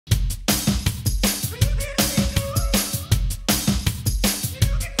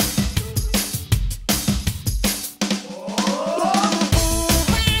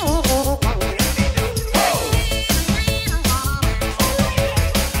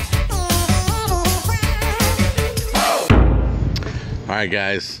right,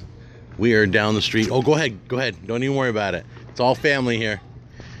 guys, we are down the street. Oh, go ahead. Don't even worry about it. It's all family here.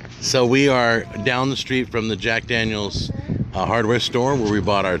 So we are down the street from the Jack Daniel's hardware store where we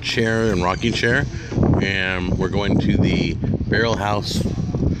bought our chair and rocking chair, and we're going to the Barrelhouse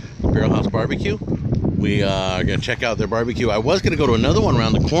barbecue. We are gonna check out their barbecue. I was gonna go to another one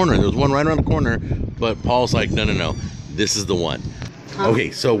around the corner. There was one right around the corner, but Paul's like, no, this is the one. Okay,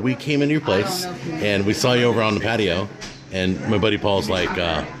 so we came into your place and we saw you over on the patio, and my buddy Paul's like,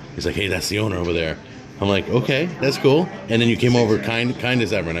 he's like, hey, that's the owner over there. I'm like, okay, that's cool. And then you came over kind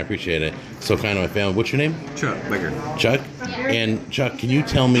as ever, and I appreciate it. So kind of my family. What's your name? Chuck Baker. Chuck? And Chuck, can you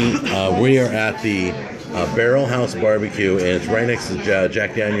tell me, we are at the Barrelhouse barbecue, and it's right next to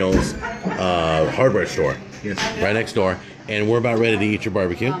Jack Daniel's hardware store. Yes. Right next door. And we're about ready to eat your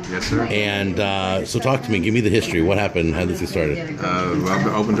barbecue. Yes, sir. And so talk to me. Give me the history. What happened? How did this get started? I've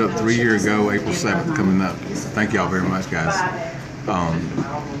opened up 3 years ago, April 7th, coming up. Thank y'all very much, guys.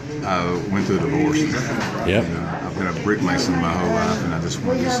 I went through a divorce. Yep. I've been a brick mason my whole life, and I just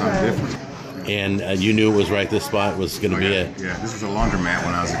wanted to do something different. And you knew it was right. This spot was going to be it. Yeah, this was a laundromat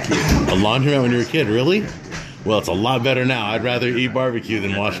when I was a kid. A laundromat when you were a kid, really? Well, it's a lot better now. I'd rather eat barbecue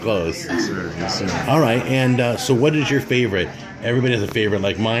than wash clothes. Yes, sir. Yes, sir. All right. And so, what is your favorite? Everybody has a favorite.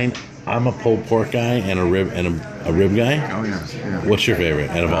 Like mine, I'm a pulled pork guy and a rib guy. Oh yeah. What's your favorite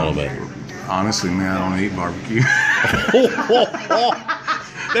out of all of it? Honestly, man, I don't eat barbecue.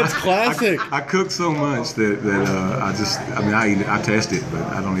 That's classic. I cook so much I test it, but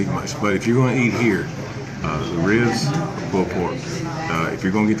I don't eat much. But if you're going to eat here, the ribs, pulled pork. If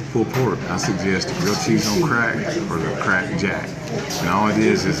you're going to get the pulled pork, I suggest the grilled cheese on crack or the crack jack. And all it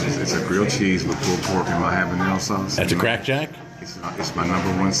is it's a grilled cheese with pulled pork and my habanero sauce. That's a crack jack? It's my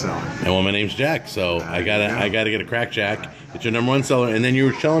 #1 seller. And well, my name's Jack, so I gotta get a crack jack. It's your #1 seller. And then you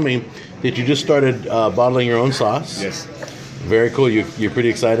were telling me that you just started bottling your own sauce. Yes. Very cool. You're pretty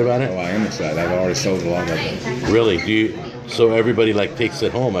excited about it? Oh, I am excited. I've already sold a lot of it. Really? So everybody takes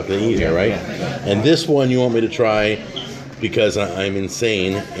it home after they eat here, right? And this one you want me to try because I'm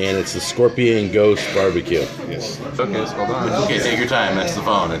insane, and it's the Scorpion Ghost Barbecue. Yes. Okay, hold on. Okay, take your time. That's the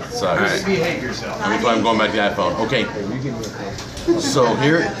phone. It sucks. All right. I'm going back to the iPhone. Okay. So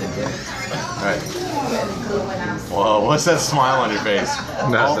here. All right. Whoa, what's that smile on your face?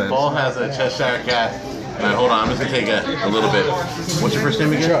 Paul has a Cheshire cat. All right, hold on. I'm just going to take a little bit. What's your first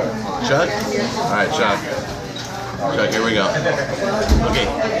name again? Chuck. All right, Chuck. Chuck, here we go. Okay,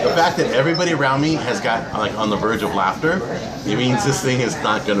 the fact that everybody around me has got on the verge of laughter, it means this thing is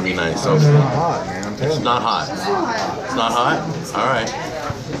not going to be nice. So it's not hot, man. It's not hot. It's not hot? All right.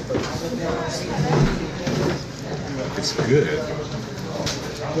 It's good.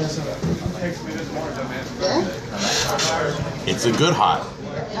 It's a good hot.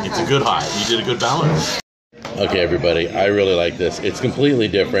 It's a good hot. You did a good balance. Okay, everybody, I really like this. It's completely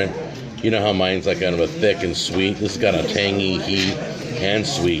different. You know how mine's kind of a thick and sweet. This has got a tangy, heat, and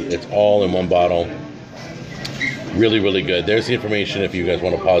sweet. It's all in one bottle. Really, really good. There's the information if you guys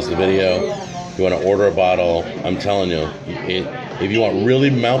want to pause the video. If you want to order a bottle, I'm telling you, if you want really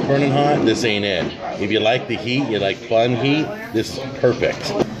mouth-burning hot, this ain't it. If you like the heat, you like fun heat, this is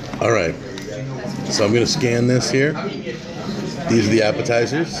perfect. All right, so I'm going to scan this here. These are the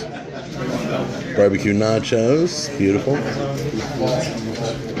appetizers. Barbecue nachos, beautiful.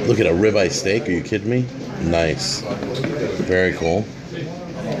 Look at a ribeye steak, are you kidding me? Nice. Very cool.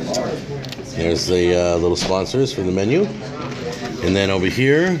 There's the little sponsors for the menu. And then over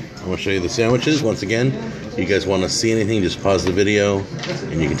here, I'm going to show you the sandwiches. Once again, if you guys want to see anything, just pause the video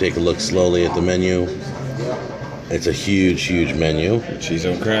and you can take a look slowly at the menu. It's a huge, huge menu. Cheese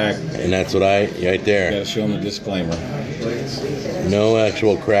on crack. And that's what right there. Gotta show them the disclaimer. No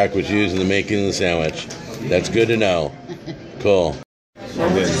actual crack was used in the making of the sandwich. That's good to know. Cool.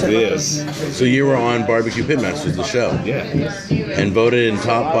 And then this. So you were on Barbecue Pitmasters, the show. Yeah. And voted in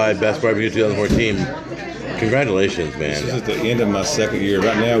top 5 Best Barbecue 2014. Congratulations, man. This is at the end of my 2nd year.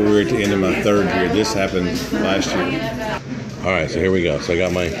 Right now we're at the end of my 3rd year. This happened last year. All right, so here we go. So I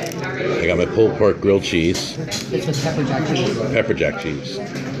got my pulled pork grilled cheese. It's with pepper jack cheese. Pepper jack cheese.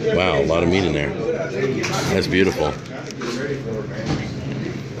 Wow, a lot of meat in there. That's beautiful.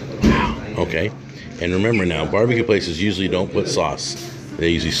 Wow. Okay. And remember now, barbecue places usually don't put sauce. They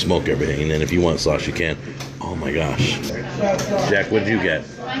usually smoke everything, and then if you want sauce, you can. Oh my gosh. Jack, what did you get?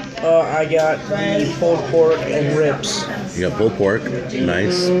 I got the pulled pork and ribs. You got pulled pork.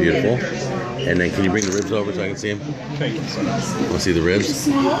 Nice, beautiful. And then can you bring the ribs over so I can see them? Thank you. Want to see the ribs?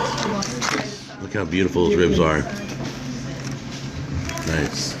 Look how beautiful those ribs are.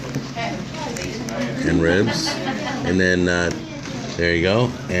 Nice. And ribs. And then, there you go.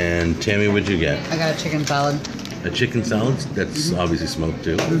 And Tammy, what'd you get? I got a chicken salad. A chicken salad that's obviously smoked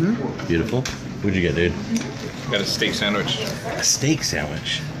too. Beautiful. What'd you get, dude? Got a steak sandwich. A steak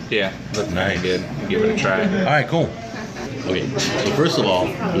sandwich. Yeah, looked Nice. good. Give it a try. All right, cool. Okay, so first of all,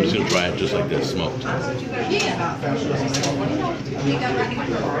 I'm just gonna try it just like this, smoked. It's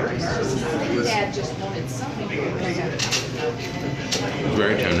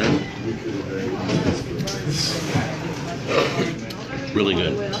very tender. Really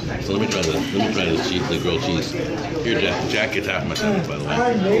good. So let me try this. Let me try this cheese, the grilled cheese. Here, Jack. Jack gets half my sandwich, by the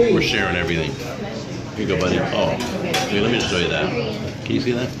way. We're sharing everything. Here you go, buddy. Oh, here, let me just show you that. Can you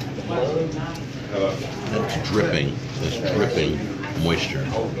see that? That's dripping. That's dripping moisture.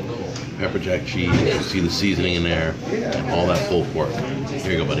 Pepper jack cheese. You see the seasoning in there. All that pulled pork.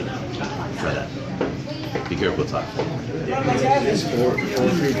 Here you go, buddy. Try that. Be careful, it's hot. All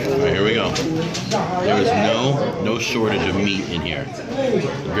right, here we go. There is no shortage of meat in here.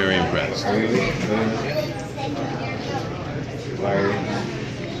 Very impressed.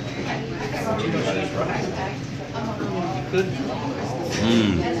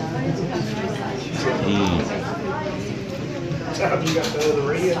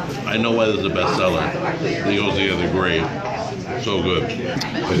 I know why this is a bestseller. The goes together great. So good.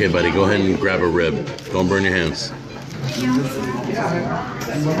 Okay, buddy, go ahead and grab a rib. Don't burn your hands.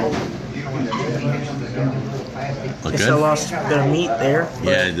 Okay. Guess I lost a bit of meat there.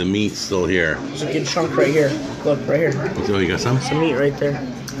 Yeah, the meat's still here. There's a good chunk right here. Look, right here. So you got some? Some meat right there.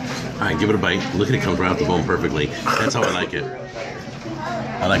 All right, give it a bite. Look at it, comes right off the bone perfectly. That's how I like it.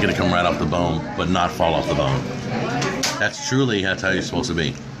 I like it to come right off the bone, but not fall off the bone. That's how you're supposed to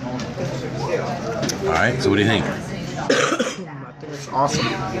be. All right, so what do you think? I think it's awesome.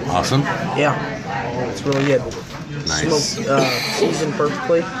 Awesome? Yeah, it's really good. Nice. Smoked, seasoned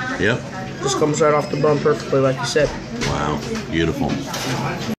perfectly. Yep. Just comes right off the bone perfectly, like you said. Wow, beautiful.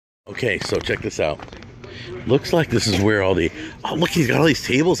 Okay, so check this out. Looks like this is where all the... Oh, look, he's got all these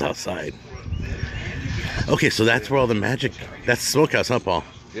tables outside. Okay, so that's where all the magic... That's the smokehouse, huh, Paul?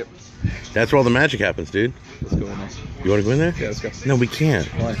 Yep. That's where all the magic happens, dude. Let's go in there. You want to go in there? Yeah, let's go. No, we can't.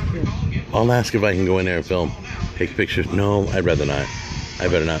 Why? I'll ask if I can go in there and film. Take pictures. No, I'd rather not. I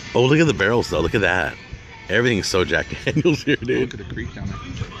better not. Oh, look at the barrels, though. Look at that. Everything's so Jack Daniels here, dude. Look at the creek down there.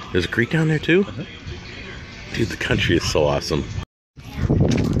 There's a creek down there, too? Dude, the country is so awesome. All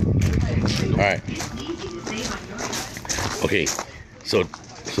right. Okay, so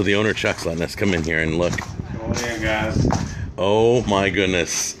the owner Chuck's letting us come in here and look. Come on in, guys. Oh my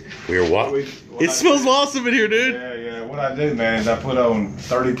goodness, it smells awesome in here, dude. Yeah. What I do, man, is I put on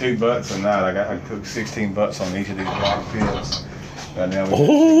 32 butts a night. I cook 16 butts on each of these block pits. Right now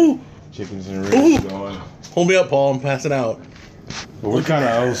we got chickens and ribs going. Hold me up, Paul. I'm passing out. Well, we're kind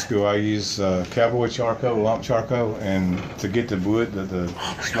of old school. I use cowboy charcoal, lump charcoal, and to get the wood, the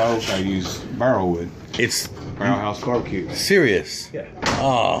smoke, I use barrel wood. It's Barrelhouse barbecue. serious. Yeah.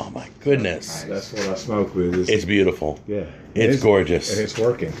 Oh my goodness. That's what I smoke with. It's beautiful. Yeah. It's gorgeous. And it's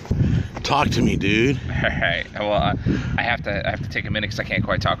working. Talk to me, dude. All right. Well, I have to take a minute because I can't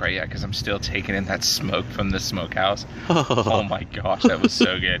quite talk right yet because I'm still taking in that smoke from the smokehouse. Oh my gosh, that was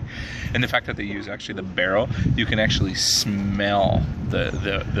so good. And the fact that they use actually the barrel, you can actually smell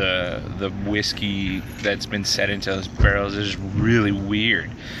the whiskey that's been set into those barrels is really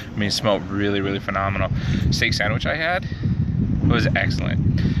weird. I mean, it smelled really phenomenal. Steak sandwich I had was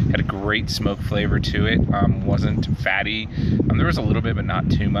excellent. Had a great smoke flavor to it. Wasn't fatty. There was a little bit, but not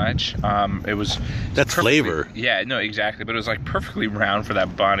too much. It was That's flavor. Yeah, no, exactly. But it was like perfectly round for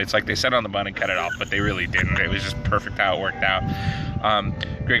that bun. It's like they set on the bun and cut it off, but they really didn't. It was just perfect how it worked out.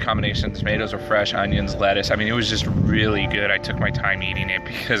 Great combination. The tomatoes were fresh, onions, lettuce. I mean, it was just really good. I took my time eating it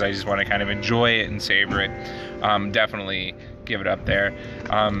because I just want to kind of enjoy it and savor it. Definitely give it up there.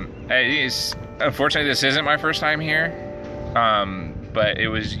 Unfortunately, this isn't my first time here. But it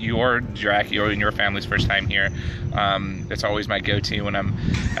was your and your family's first time here. It's always my go-to when I'm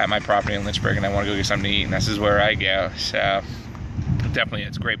at my property in Lynchburg and I want to go get something to eat, and this is where I go. So definitely,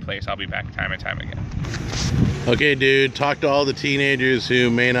 it's a great place. I'll be back time and time again. Okay, dude, talk to all the teenagers who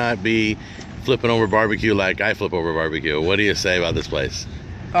may not be flipping over barbecue like I flip over barbecue. What do you say about this place?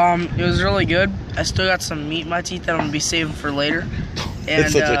 It was really good. I still got some meat in my teeth that I'm gonna be saving for later.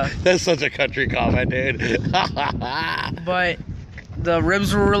 And That's such a country comment, dude. but the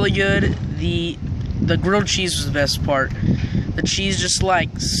ribs were really good. The grilled cheese was the best part. The cheese just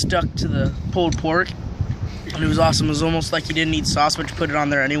like stuck to the pulled pork, and it was awesome. It was almost like you didn't need sauce, but you put it on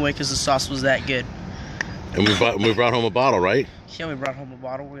there anyway because the sauce was that good. And we brought home a bottle, right? Yeah, we brought home a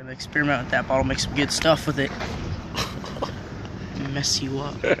bottle. We're gonna experiment with that bottle, make some good stuff with it. Mess you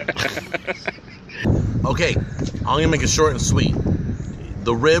up. Okay, I'm gonna make it short and sweet.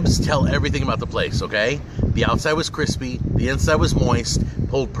 The ribs tell everything about the place, okay? The outside was crispy, the inside was moist,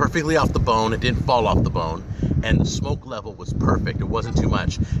 pulled perfectly off the bone, it didn't fall off the bone, and the smoke level was perfect, it wasn't too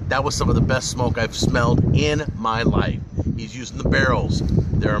much. That was some of the best smoke I've smelled in my life. He's using the barrels,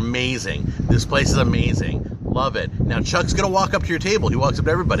 they're amazing. This place is amazing, love it. Now Chuck's gonna walk up to your table, he walks up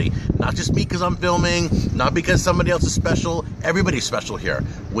to everybody, not just me because I'm filming, not because somebody else is special, everybody's special here.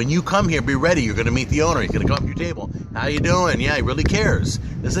 When you come here, be ready, you're gonna meet the owner, he's gonna come up to your table. How you doing? Yeah, he really cares.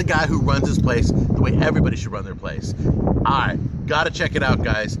 This is a guy who runs his place the way everybody should run their place. Alright, gotta check it out,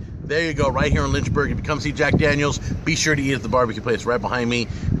 guys. There you go, right here in Lynchburg. If you come see Jack Daniels, be sure to eat at the barbecue place right behind me.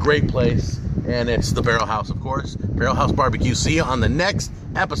 Great place. And it's the Barrelhouse, of course. Barrelhouse Barbecue. See you on the next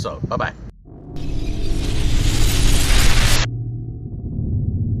episode. Bye-bye.